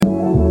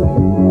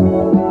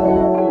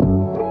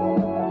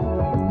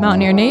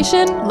Mountaineer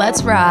Nation.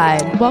 Let's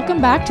ride. Welcome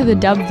back to the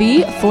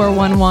W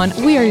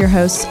 411. We are your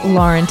hosts,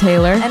 Lauren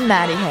Taylor and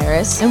Maddie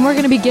Harris. And we're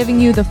going to be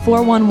giving you the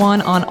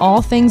 411 on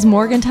all things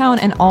Morgantown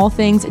and all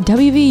things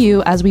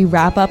WVU as we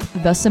wrap up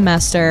the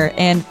semester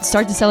and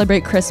start to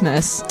celebrate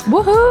Christmas.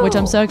 Woohoo! Which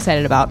I'm so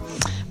excited about.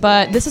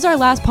 But this is our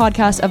last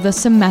podcast of the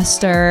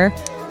semester,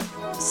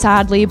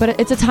 sadly, but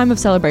it's a time of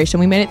celebration.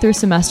 We made it through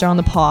semester on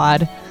the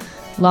pod.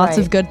 Lots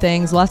of good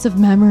things, lots of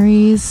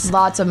memories.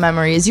 Lots of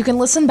memories. You can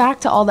listen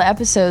back to all the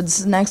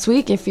episodes next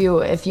week if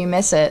you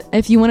miss it.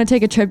 If you want to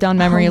take a trip down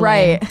memory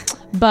lane. Right.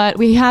 But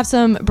we have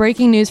some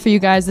breaking news for you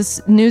guys.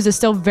 This news is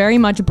still very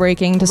much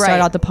breaking to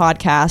start out the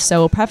podcast,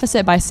 so we'll preface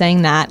it by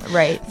saying that.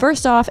 Right.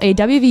 First off, a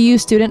WVU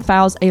student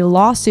files a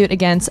lawsuit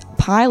against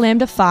Pi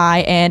Lambda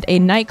Phi and a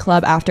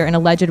nightclub after an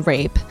alleged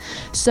rape.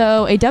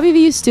 So a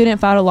WVU student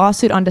filed a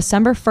lawsuit on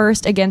December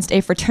 1st against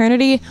a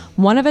fraternity,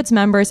 one of its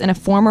members, and a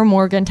former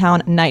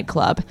Morgantown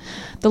nightclub.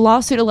 The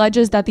lawsuit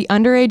alleges that the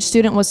underage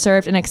student was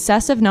served an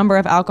excessive number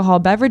of alcohol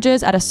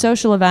beverages at a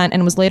social event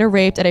and was later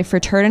raped at a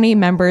fraternity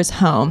member's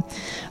home.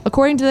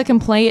 According to the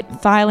complaint,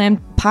 Pi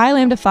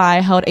Lambda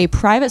Phi held a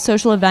private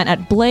social event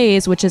at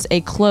Blaze, which is a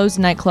closed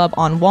nightclub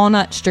on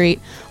Walnut Street,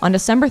 on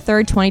December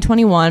 3rd,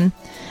 2021.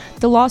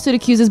 The lawsuit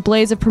accuses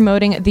Blaze of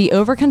promoting the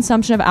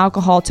overconsumption of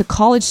alcohol to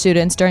college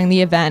students during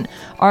the event,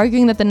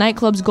 arguing that the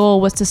nightclub's goal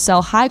was to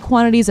sell high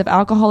quantities of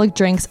alcoholic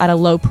drinks at a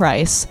low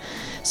price.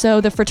 So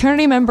the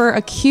fraternity member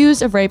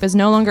accused of rape is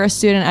no longer a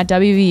student at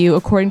WVU,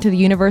 according to the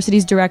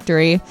university's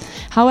directory.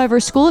 However,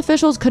 school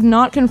officials could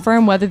not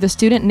confirm whether the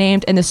student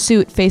named in the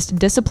suit faced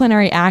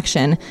disciplinary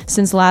action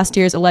since last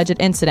year's alleged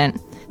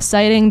incident,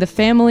 citing the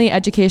Family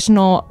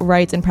Educational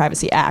Rights and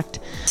Privacy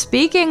Act.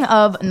 Speaking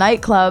of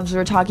nightclubs,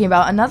 we're talking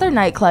about another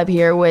nightclub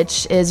here,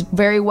 which is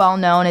very well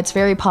known. It's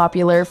very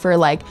popular for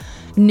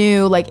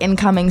new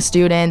incoming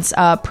students.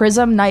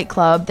 Prism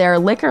Nightclub, their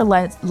liquor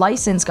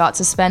license got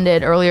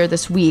suspended earlier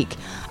this week.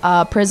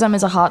 Prism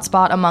is a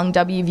hotspot among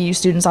WVU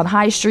students on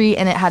High Street,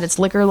 and it had its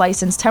liquor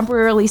license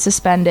temporarily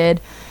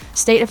suspended.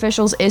 State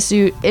officials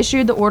issued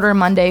the order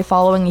Monday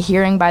following a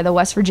hearing by the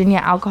West Virginia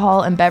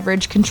Alcohol and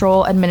Beverage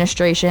Control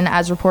Administration,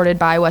 as reported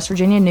by West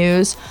Virginia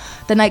News.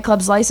 The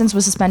nightclub's license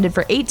was suspended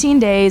for 18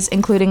 days,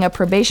 including a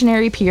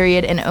probationary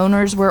period, and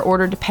owners were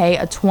ordered to pay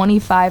a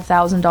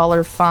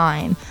 $25,000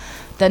 fine.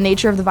 The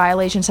nature of the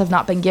violations have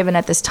not been given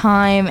at this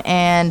time,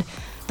 and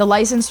the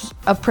license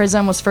of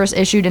Prism was first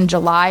issued in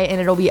July,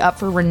 and it'll be up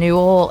for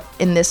renewal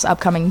in this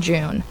upcoming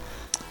June.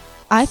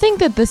 I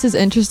think that this is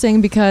interesting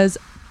because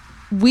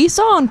we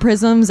saw on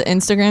Prism's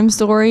Instagram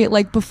story,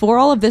 before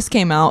all of this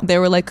came out, they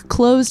were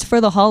closed for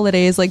the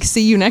holidays,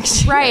 see you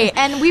next year. Right.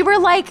 And we were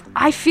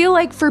I feel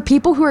like for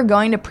people who are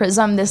going to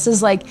Prism, this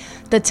is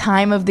the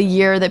time of the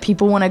year that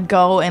people want to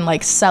go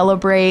and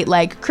celebrate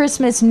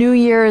Christmas, New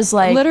Year's,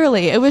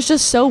 literally. It was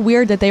just so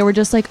weird that they were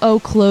just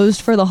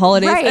closed for the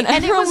holidays. Right. And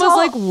everyone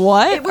was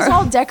what? It was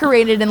all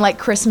decorated in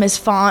Christmas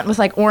font with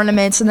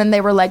ornaments, and then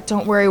they were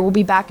don't worry, we'll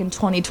be back in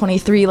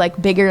 2023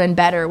 bigger and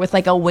better with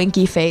a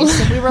winky face.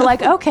 And we were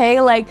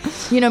okay,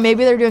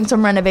 maybe they're doing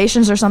some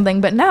renovations or something,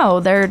 but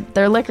no, their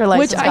liquor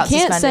license got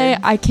suspended.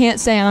 I can't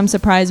say I'm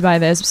surprised by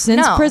this,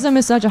 since Prism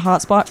is such a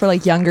hotspot for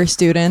younger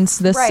students.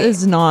 This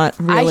is not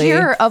really. I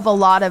hear of a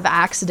lot of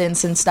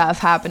accidents and stuff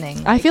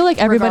happening. I feel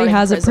everybody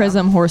has a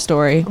Prism horror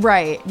story.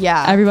 Right.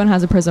 Yeah. Everyone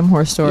has a Prism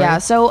horror story. Yeah.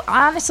 So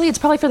honestly, it's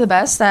probably for the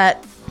best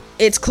that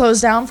it's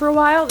closed down for a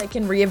while. They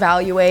can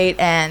reevaluate,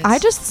 and I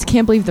just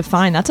can't believe the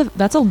fine. That's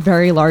a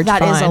very large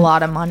fine. That is a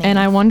lot of money. And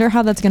I wonder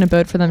how that's going to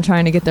bode for them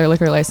trying to get their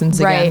liquor license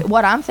again. Right.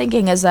 What I'm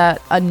thinking is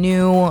that a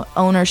new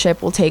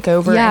ownership will take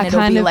over, and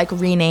it'll be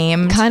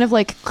renamed. Kind of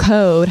like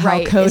Code.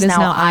 Right. How Code is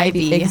now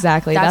Ivy.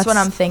 Exactly. That's what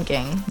I'm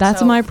thinking.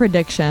 That's my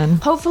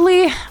prediction.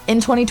 Hopefully in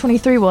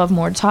 2023 we'll have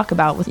more to talk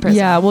about with Prism.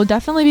 Yeah, we'll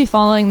definitely be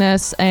following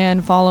this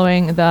and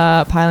following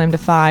the Pi Lambda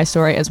Phi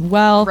story as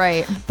well.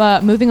 Right.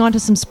 But moving on to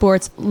some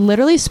sports.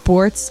 Literally sports.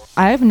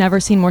 I've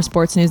never seen more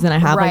sports news than I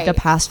have the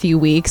past few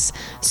weeks.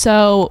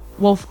 So,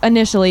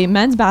 initially,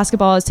 men's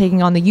basketball is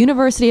taking on the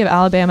University of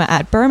Alabama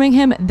at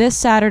Birmingham this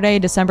Saturday,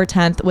 December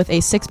 10th, with a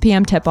 6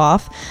 p.m.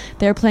 tip-off.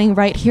 They're playing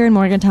right here in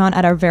Morgantown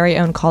at our very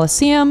own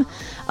Coliseum.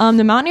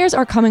 The Mountaineers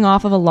are coming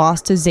off of a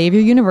loss to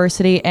Xavier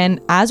University,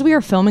 and as we are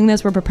filming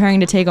this, we're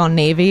preparing to take on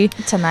Navy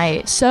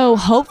tonight. So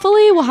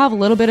hopefully we'll have a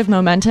little bit of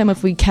momentum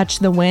if we catch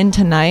the win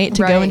tonight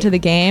to go into the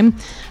game.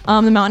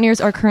 The Mountaineers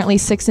are currently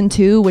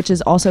 6-2, which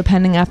is also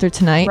pending after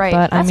tonight. Right.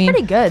 But That's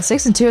pretty good.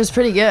 6-2 is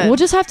pretty good. We'll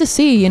just have to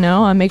see,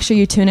 make sure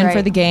you tune in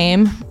for the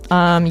game.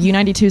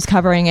 U92 is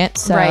covering it,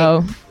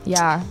 so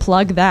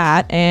plug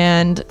that.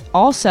 And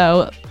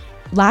also,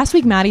 last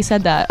week Maddie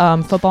said that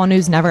football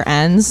news never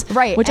ends,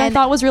 which I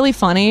thought was really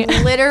funny.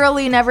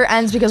 Literally never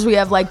ends, because we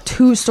have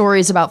 2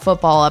 stories about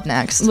football up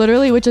next.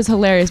 Literally, which is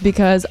hilarious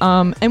because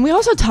and we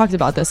also talked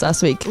about this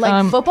last week.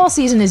 Football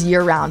season is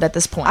year round at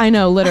this point. I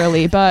know,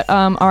 literally, but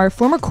our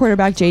former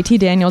quarterback JT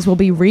Daniels will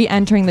be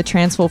re-entering the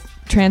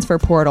transfer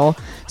portal.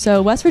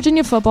 So West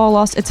Virginia football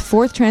lost its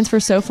 4th transfer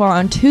so far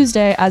on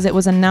Tuesday, as it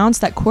was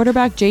announced that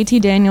quarterback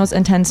JT Daniels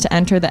intends to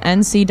enter the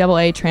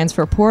NCAA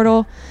transfer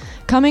portal.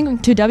 Coming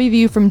to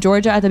WVU from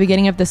Georgia at the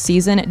beginning of the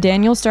season,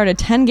 Daniels started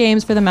 10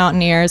 games for the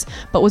Mountaineers,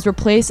 but was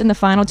replaced in the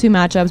final 2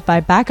 matchups by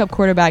backup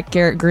quarterback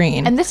Garrett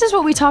Green. And this is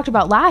what we talked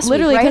about last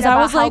Literally, week, right? because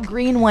I was how like,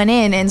 Green went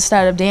in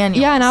instead of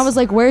Daniels. yeah, and I was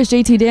like, where's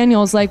JT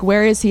Daniels? Like,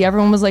 where is he?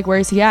 Everyone was like, where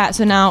is he at?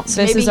 So now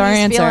this is our answer.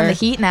 Maybe he's feeling the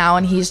heat now,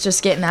 and he's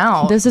just getting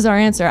out. This is our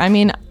answer. I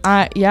mean,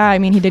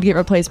 he did get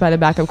replaced by the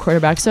backup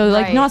quarterback. So,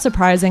 like, Right. not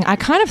surprising. I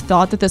kind of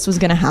thought that this was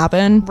going to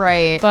happen.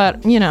 Right.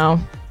 But, you know,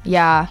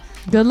 Yeah.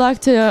 good luck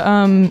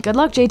to Good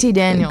luck, JT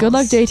Daniels. Good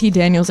luck, JT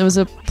Daniels. It was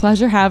a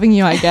pleasure having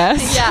you, I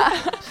guess. Yeah.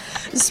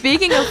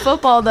 Speaking of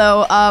football,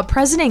 though,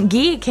 President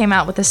Gee came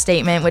out with a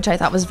statement, which I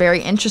thought was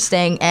very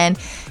interesting, and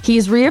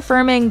he's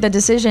reaffirming the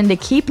decision to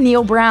keep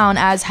Neil Brown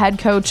as head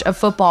coach of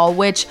football,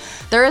 which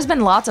there has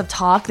been lots of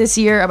talk this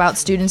year about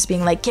students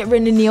being like, get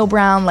rid of Neil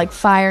Brown, like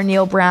fire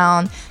Neil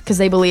Brown, because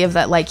they believe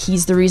that like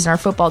he's the reason our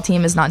football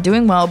team is not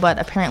doing well, but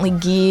apparently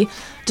Gee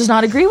does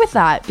not agree with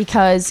that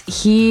because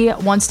he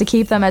wants to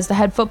keep them as the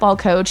head football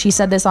coach. He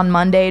said this on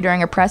Monday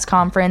during a press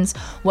conference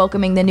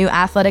welcoming the new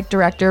athletic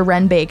director,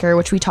 Wren Baker,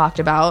 which we talked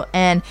about.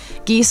 And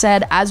Gee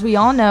said, as we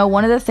all know,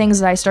 one of the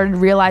things that I started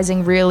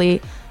realizing really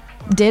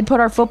did put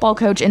our football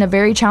coach in a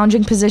very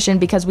challenging position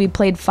because we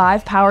played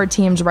 5 power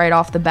teams right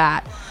off the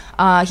bat.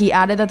 He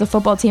added that the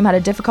football team had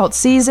a difficult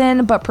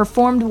season, but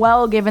performed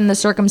well given the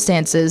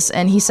circumstances.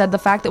 And he said the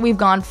fact that we've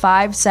gone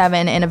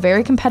 5-7 in a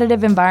very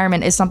competitive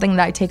environment is something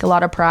that I take a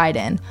lot of pride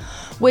in,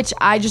 which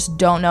I just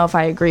don't know if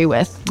I agree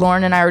with.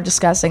 Lauren and I were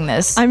discussing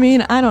this. I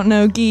mean, I don't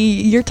know,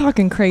 Gee. You're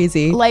talking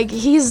crazy. Like,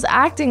 he's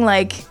acting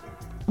like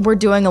we're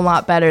doing a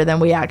lot better than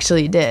we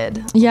actually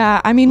did.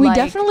 Yeah, I mean, we Like-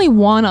 definitely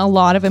won a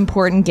lot of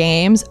important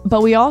games,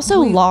 but we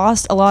also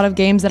lost a lot of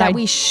games that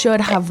We should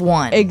have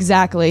won.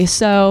 Exactly.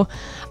 So,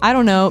 I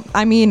don't know.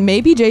 I mean,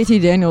 maybe JT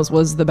Daniels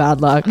was the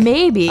bad luck.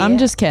 Maybe. I'm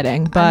just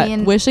kidding, but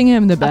mean, wishing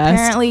him the best.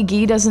 Apparently,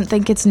 Gee doesn't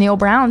think it's Neil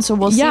Brown, so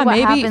we'll see what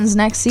happens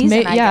next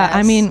season, I guess.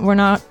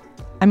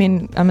 I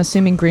mean, I'm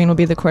assuming Green will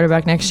be the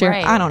quarterback next year.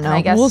 Right, I don't know.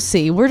 I guess- We'll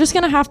see. We're just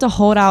going to have to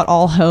hold out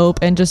all hope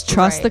and just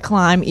trust Right. the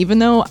climb, even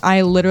though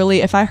I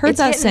literally, if I heard It's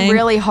that getting saying,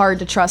 really hard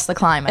to trust the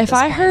climb at if this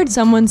I point. heard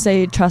someone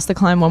say trust the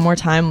climb one more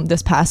time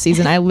this past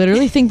season, I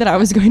literally think that I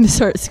was going to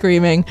start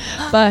screaming.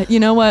 But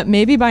you know what?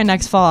 Maybe by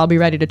next fall, I'll be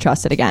ready to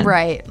trust it again.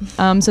 Right.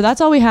 So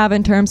that's all we have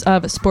in terms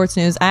of sports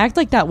news. I act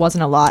like that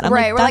wasn't a lot. I'm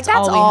Right. We're like,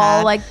 that's we all.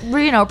 had. Like,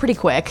 pretty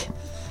quick.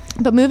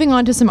 But moving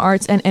on to some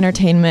arts and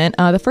entertainment,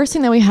 the first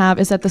thing that we have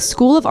is that the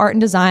School of Art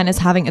and Design is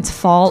having its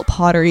fall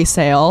pottery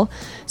sale.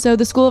 So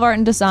the School of Art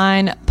and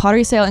Design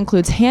pottery sale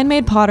includes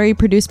handmade pottery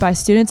produced by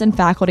students and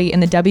faculty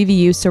in the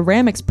WVU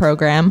ceramics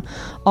program.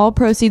 All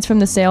proceeds from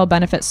the sale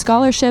benefit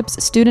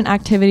scholarships, student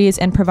activities,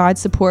 and provide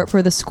support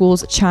for the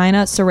school's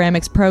China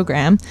ceramics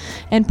program.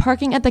 And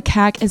parking at the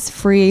CAC is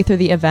free through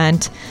the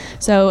event.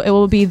 So it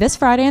will be this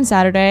Friday and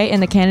Saturday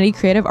in the Kennedy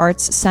Creative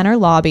Arts Center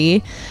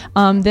lobby.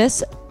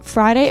 This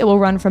Friday, it will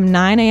run from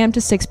 9 a.m. to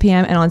 6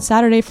 p.m. and on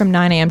Saturday from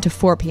 9 a.m. to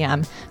 4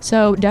 p.m.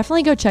 So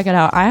definitely go check it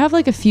out. I have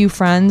like a few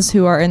friends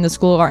who are in the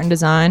School of Art and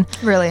Design.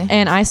 Really?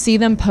 And I see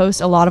them post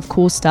a lot of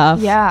cool stuff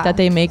Yeah. that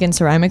they make in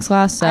ceramics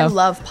class. So I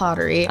love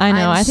pottery. I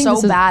know, I'm I think so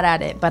this is- bad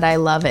at it, but I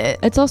love it.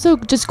 it's also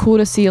just cool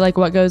to see like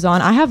what goes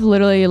on. I have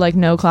literally like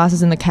no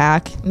classes in the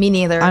CAC. Me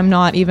neither. I'm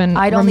not even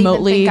I don't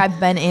remotely. even think I've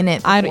been in it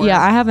before.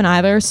 I haven't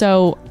either.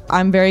 So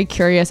I'm very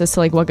curious as to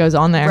like what goes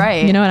on there.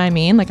 Right. You know what I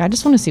mean? Like I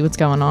just want to see what's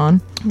going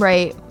on.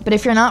 Right. But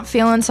if you're not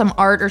feeling some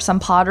art or some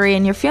pottery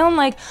and you're feeling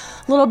like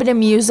a little bit of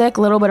music,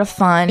 a little bit of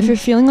fun. If you're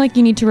feeling like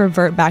you need to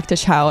revert back to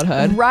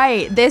childhood.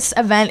 Right. This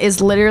event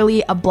is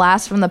literally a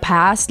blast from the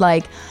past.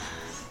 Like,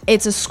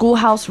 it's a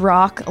Schoolhouse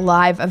Rock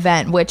live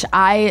event, which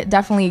I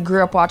definitely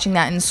grew up watching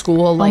that in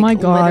school. Like, my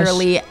gosh.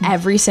 literally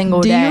every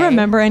single Do day. you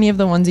remember any of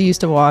the ones you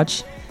used to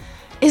watch?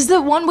 Is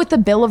the one with the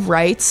Bill of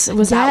Rights?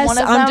 Was that Yes, one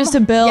of I'm them? Just a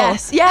Bill.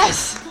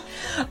 Yes.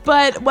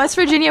 But West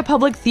Virginia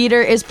Public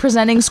Theater is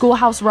presenting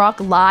Schoolhouse Rock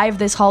live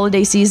this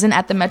holiday season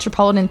at the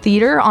Metropolitan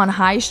Theater on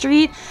High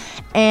Street.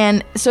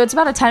 And so it's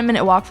about a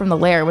 10-minute walk from the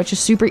Lair, which is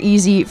super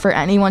easy for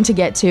anyone to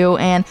get to.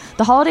 And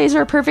the holidays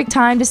are a perfect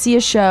time to see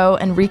a show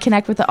and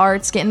reconnect with the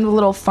arts, get into a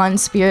little fun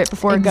spirit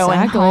before going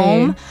Exactly.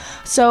 home.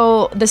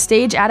 So the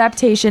stage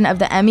adaptation of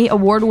the Emmy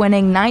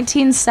award-winning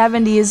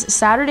 1970s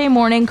Saturday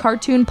morning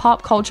cartoon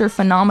pop culture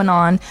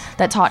phenomenon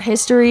that taught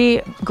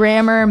history,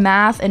 grammar,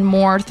 math, and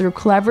more through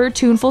clever,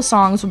 tuneful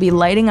songs will be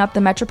lighting up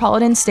the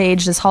Metropolitan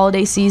stage this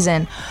holiday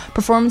season.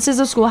 Performances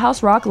of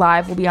Schoolhouse Rock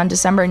Live will be on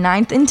December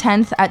 9th and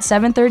 10th at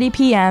 7:30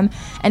 p.m.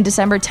 and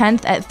December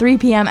 10th at 3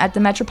 p.m. at the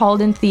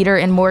Metropolitan Theater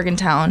in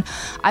Morgantown.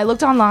 I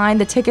looked online.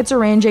 The tickets are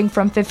ranging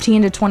from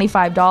 $15 to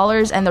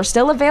 $25, and they're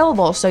still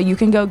available, so you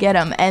can go get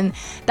them. And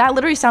that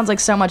literally sounds like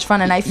so much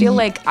fun, and I feel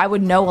like I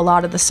would know a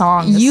lot of the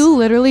songs. You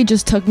literally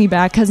just took me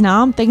back because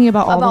now I'm thinking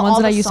about all the About ones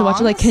all that I the used to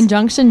watch, like songs?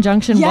 Conjunction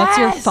Junction. What's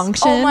Your Yes!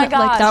 Function? Oh my gosh.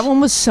 Like that one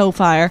was so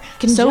fire. So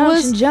Conjunction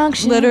was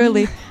Junction.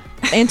 literally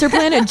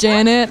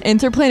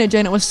Interplanet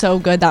Janet was so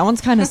good. That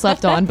one's kind of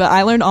slept on, but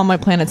I learned all my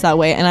planets that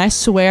way. And I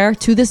swear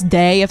to this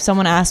day, if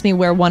someone asks me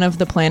where one of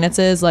the planets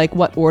is, like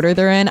what order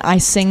they're in, I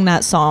sing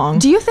that song.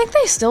 Do you think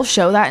they still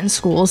show that in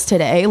schools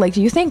today? Like,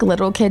 do you think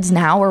little kids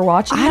now are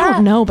watching I that?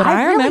 don't know, but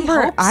I really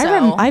remember, hope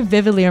so. I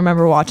vividly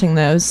remember watching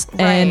those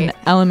in Right.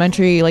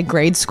 elementary, like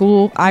grade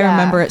school. I Yeah.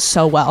 remember it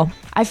so well.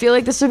 I feel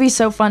like this would be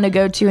so fun to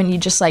go to, and you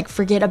just like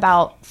forget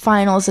about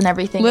finals and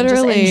everything. And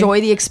Literally. just enjoy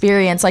the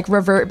experience, like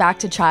revert back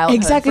to childhood.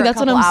 Exactly, for a that's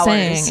what couple I'm hours.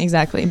 saying.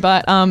 Exactly.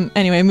 But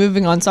anyway,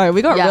 moving on. Sorry,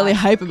 we got Yeah. really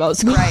hype about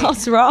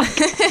Schoolhouse Right.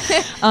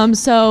 Rock.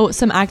 So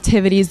some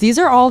activities. These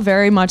are all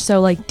very much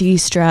so like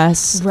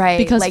de-stress. Right,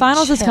 Because like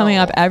finals is coming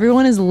chill. up.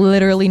 Everyone is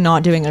literally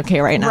not doing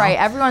okay right now. Right,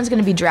 everyone's going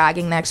to be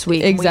dragging next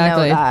week.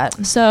 Exactly. We know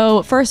that.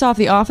 So first off,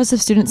 the Office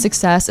of Student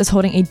Success is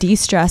holding a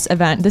de-stress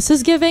event. This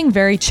is giving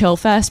very chill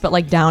fest, but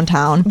like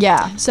downtown.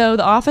 Yeah. So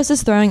the office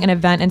is throwing an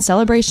event in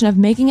celebration of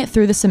making it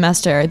through the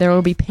semester. There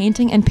will be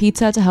painting and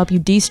pizza to help you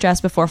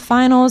de-stress before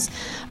finals,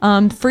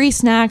 free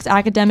snacks,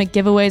 academic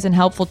giveaways, and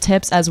helpful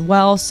tips as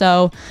well.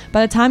 So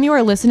by the time you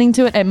are listening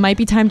to it, it might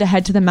be time to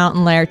head to the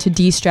Mountain Lair to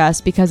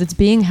de-stress because it's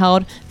being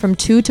held from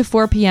 2 to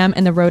 4 p.m.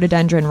 in the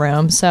Rhododendron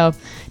Room. So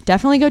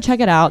definitely go check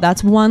it out.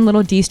 That's one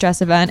little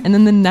de-stress event. And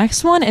then the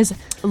next one is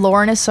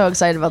Lauren is so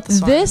excited about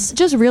this one. this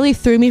just really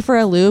threw me for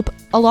a loop.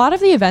 A lot of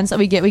the events that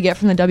we get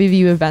from the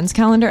WVU events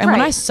calendar. And when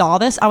Right. I saw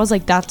this, I was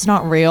like, that's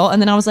not real.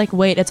 And then I was like,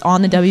 wait, it's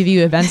on the WVU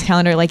events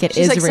calendar. Like it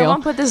She's is like, real.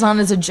 someone put this on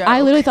as a joke.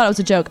 I literally thought it was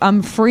a joke.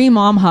 Free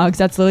mom hugs.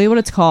 That's literally what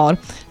it's called.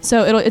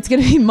 So it's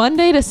going to be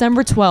Monday,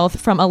 December 12th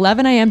from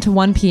 11 a.m. to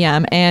 1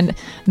 p.m. And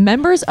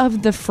members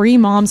of the Free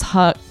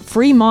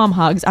Mom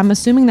Hugs, I'm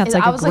assuming that's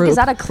like I a was group. like, is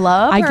that a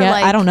club? I or get.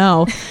 like- I don't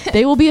know.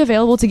 They will be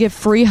available to give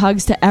free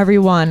hugs to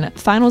everyone.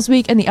 Finals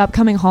week and the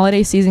upcoming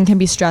holiday season can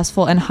be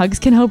stressful, and hugs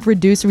can help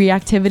reduce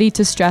reactivity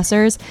to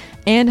stressors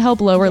and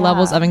help lower Yeah.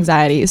 levels of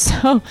anxiety.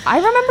 So I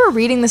remember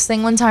reading this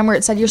thing one time where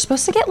it said you're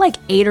supposed to get like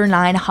 8 or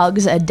 9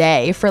 hugs a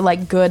day for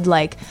like good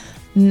like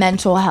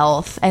mental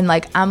health, and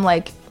like I'm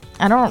like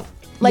I don't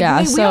like Yeah,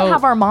 we so- don't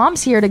have our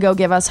moms here to go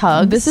give us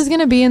hugs. this is going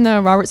to be in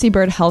the Robert C.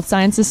 Byrd Health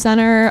Sciences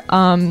Center.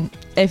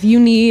 If you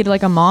need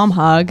like a mom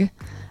hug,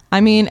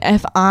 I mean,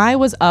 if I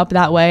was up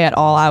that way at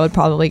all, I would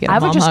probably get a I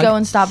mom would just hug. go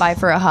and stop by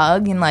for a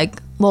hug and like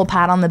little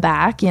pat on the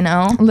back, you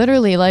know.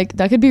 Literally, like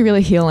that could be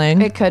really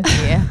healing. It could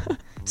be.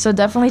 So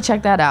definitely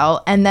check that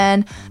out. And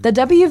then the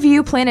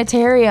WVU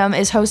Planetarium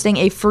is hosting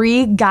a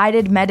free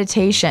guided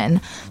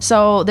meditation.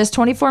 So this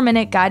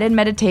 24-minute guided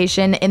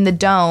meditation in the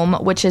Dome,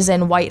 which is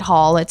in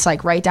Whitehall. It's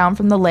like right down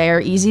from the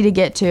Lair, easy to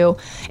get to.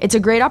 It's a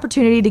great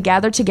opportunity to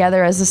gather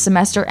together as the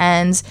semester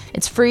ends.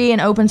 It's free and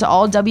open to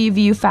all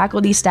WVU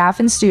faculty, staff,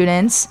 and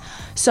students.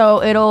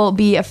 So it'll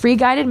be a free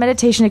guided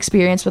meditation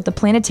experience with the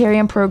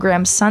Planetarium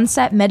program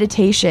Sunset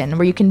Meditation,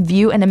 where you can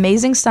view an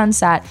amazing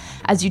sunset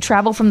as you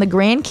travel from the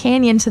Grand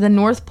Canyon to the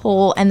North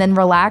Pole and then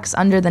relax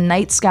under the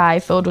night sky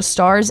filled with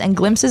stars and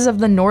glimpses of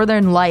the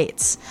northern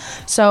lights.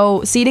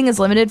 So seating is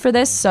limited for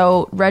this,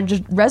 so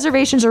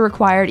reservations are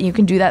required, and you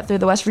can do that through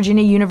the West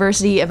Virginia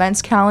University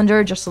events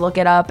calendar. Just look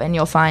it up and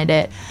you'll find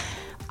it.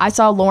 I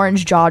saw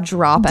Lauren's jaw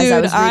drop as I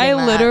Dude, was reading I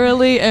that.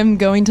 literally am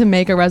going to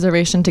make a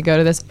reservation to go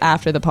to this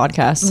after the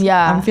podcast.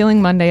 Yeah. I'm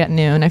feeling Monday at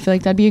noon. I feel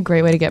like that'd be a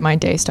great way to get my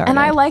day started. And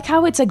I like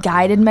how it's a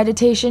guided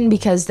meditation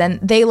because then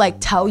they like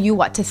tell you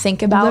what to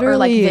think about or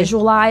like Literally.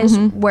 visualize,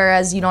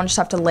 whereas you don't just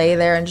have to lay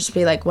there and just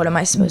be like, what am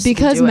I supposed to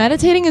because be doing?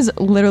 meditating is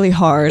literally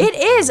hard. It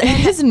is. It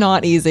And is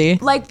not easy.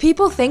 like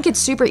people think it's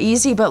super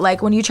easy, but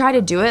like when you try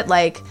to do it,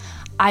 like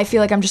I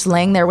feel like I'm just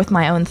laying there with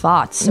my own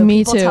thoughts. So Me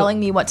people too. telling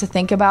me what to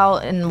think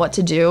about and what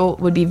to do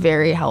would be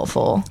very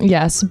helpful.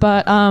 Yes,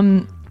 but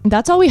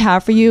that's all we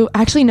have for you.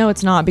 Actually, no,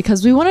 it's not,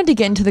 because we wanted to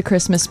get into the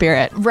Christmas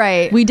spirit.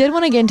 Right. We did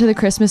want to get into the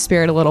Christmas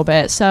spirit a little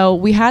bit. So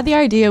we had the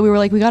idea, we were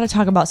like, we got to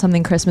talk about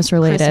something Christmas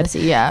related.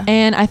 Christmassy, yeah.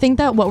 And I think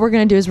that what we're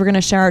going to do is we're going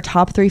to share our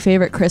top 3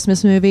 favorite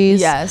Christmas movies.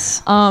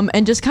 Yes.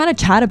 And just kind of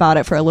chat about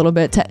it for a little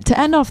bit to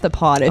end off the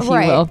pod, if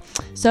Right. you will.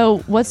 So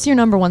what's your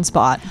number 1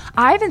 spot?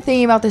 I've been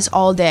thinking about this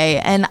all day,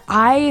 and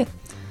I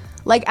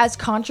like as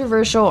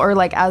controversial or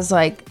like as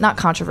like not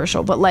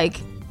controversial, but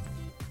like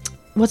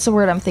what's the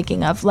word I'm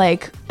thinking of?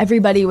 Like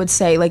everybody would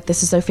say like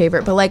this is their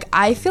favorite, but like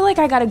I feel like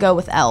I gotta go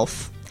with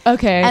Elf.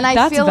 Okay. And I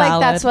that's feel valid. like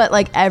that's what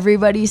like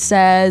everybody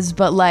says,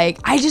 but like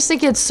I just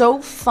think it's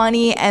so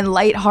funny and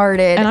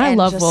lighthearted. And I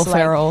love just, Will like,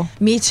 Ferrell.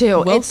 Me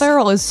too. Will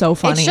Ferrell is so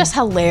funny. It's just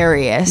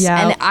hilarious.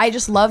 Yeah. And I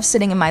just love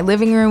sitting in my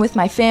living room with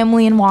my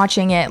family and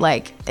watching it.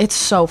 Like it's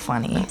so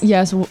funny.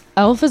 Yes,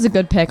 Elf is a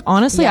good pick.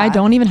 Honestly, I Yeah.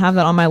 don't even have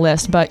that on my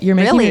list, but you're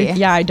making Really? me,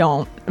 yeah, I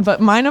don't.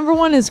 But my number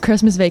 1 is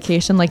Christmas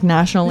Vacation, like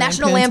National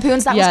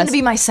Lampoons. That was Yes. going to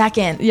be my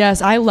second.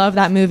 Yes, I love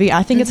that movie.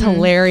 I think Mm-hmm. it's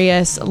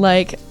hilarious.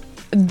 Like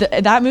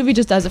that movie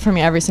just does it for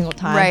me every single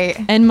time. Right.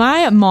 And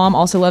my mom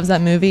also loves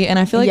that movie, and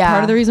I feel like Yeah.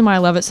 part of the reason why I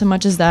love it so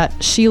much is that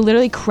she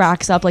literally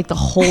cracks up like the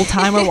whole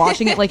time we're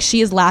watching it. Like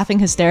she is laughing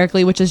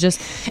hysterically, which is just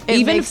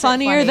even makes it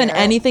funnier than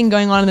funnier. anything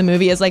going on in the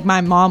movie is like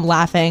my mom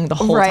laughing the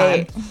whole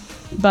Right. time.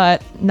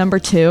 But number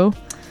 2,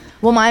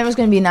 Well, mine was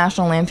going to be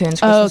National Lampoon's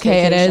Christmas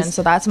Okay, it Vacation, is.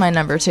 so that's my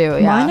number 2.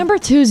 Yeah. My number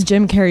 2 is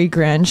Jim Carrey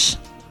Grinch.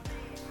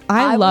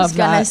 I love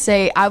that.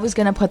 I was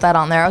gonna put that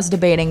on there. I was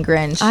debating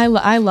Grinch.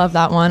 I love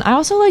that one. I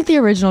also like the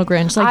original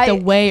Grinch, like the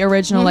way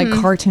original like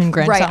cartoon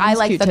Grinch. Right, That I one's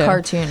like cute the too.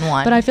 cartoon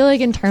one. But I feel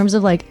like in terms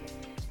of like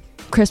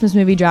Christmas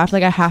movie draft,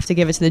 like I have to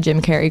give it to the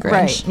Jim Carrey Grinch.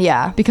 Right,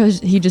 yeah. Because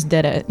he just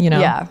did it, you know?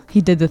 Yeah. He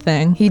did the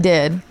thing. He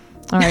did.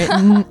 All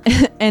right.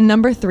 And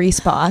number 3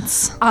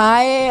 spots.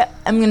 I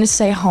am gonna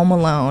say Home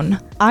Alone.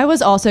 I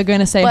was also going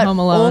to say But Home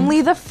Alone.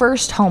 only the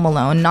first Home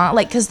Alone, not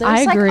like, because there's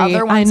I like agree.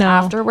 other I ones know.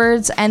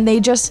 afterwards, and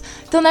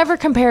they'll never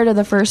compare to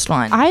the first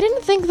one. I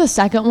didn't think the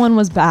second one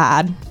was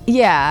bad.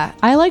 Yeah,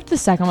 I liked the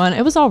second one.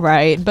 It was all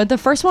right. But the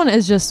first one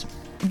is just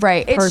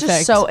right. It's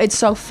Perfect. just it's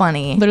so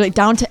funny. literally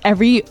down to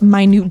every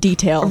minute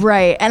detail.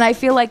 Right, and I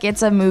feel like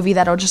it's a movie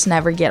that'll just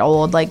never get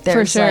old. Like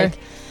there's sure. like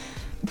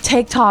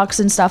TikToks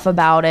and stuff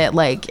about it.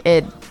 Like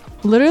it.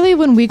 Literally,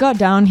 when we got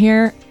down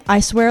here, I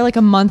swear, like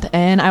a month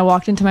in, I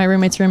walked into my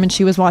roommate's room and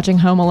she was watching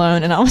Home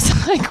Alone, and I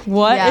was like,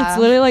 "What?" Yeah. It's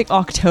literally like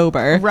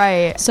October,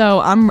 Right.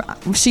 So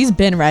she's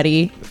been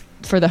ready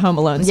for the Home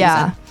Alone season.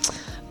 Yeah.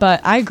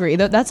 But I agree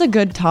that's a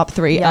good top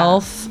 3: Yeah.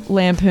 Elf,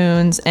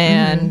 Lampoons,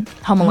 and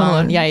Home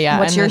Alone. Yeah.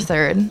 What's And your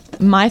then third?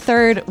 My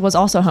third was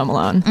also Home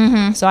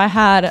Alone. So I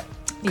had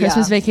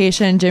Christmas Yeah.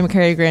 Vacation, Jim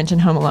Carrey Grinch, and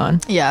Home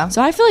Alone. Yeah.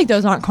 So I feel like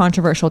those aren't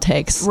controversial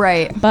takes.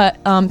 Right.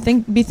 But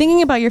be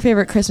thinking about your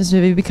favorite Christmas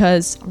movie,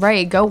 because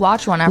Right. Go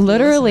watch one after.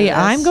 literally you listen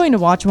to this. I'm going to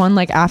watch one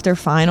like after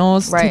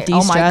finals Right. to Oh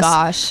de-stress. my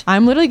gosh.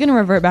 I'm literally going to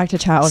revert back to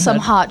childhood. Some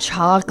hot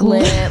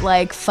chocolate,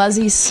 like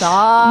fuzzy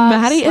sauce.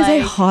 Maddie is a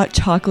like, hot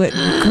chocolate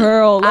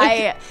girl.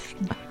 Like,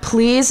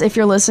 Please, if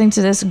you're listening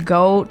to this,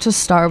 go to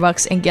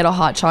Starbucks and get a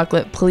hot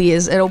chocolate,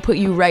 please. It'll put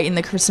you right in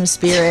the Christmas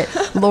spirit.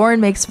 Lauren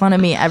makes fun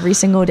of me every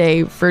single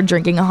day for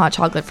drinking a hot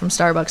chocolate from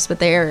Starbucks, but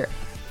they're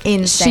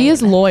insane. she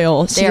is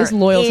loyal. She They're is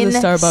loyal to the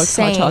Starbucks hot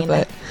insane.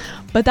 chocolate.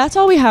 But that's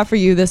all we have for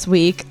you this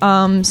week.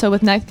 So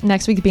with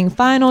next week being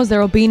finals,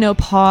 there will be no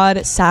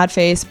pod. Sad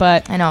face,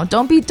 but I know.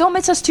 Don't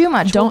miss us too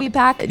much. We'll be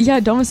back yeah,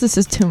 don't miss this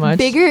is too much.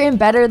 bigger and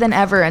better than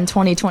ever in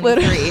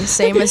 2023.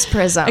 Same as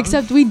Prism.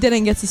 Except we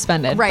didn't get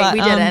suspended. Right,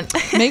 we didn't.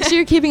 Make sure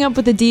you're keeping up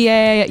with the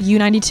DA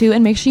U92,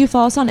 and make sure you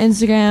follow us on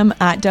Instagram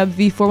at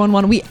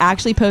WV411. We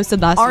actually posted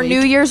last our week.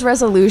 New Year's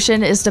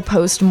resolution is to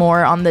post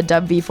more on the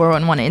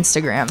WV411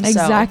 Instagram. So.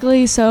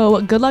 Exactly.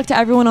 So good luck to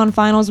everyone on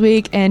finals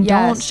week, and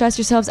don't Yes. stress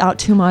yourselves out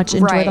too much.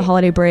 Enjoy Right. the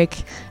holiday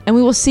break, and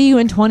we will see you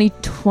in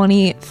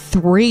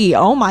 2023.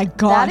 Oh my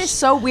gosh. That is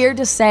so weird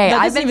to say. That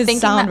I've doesn't been even thinking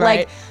sound that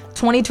right. like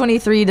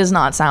 2023 does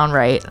not sound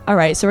right. All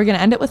right, so we're going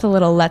to end it with a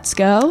little let's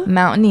go.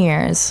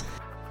 Mountaineers.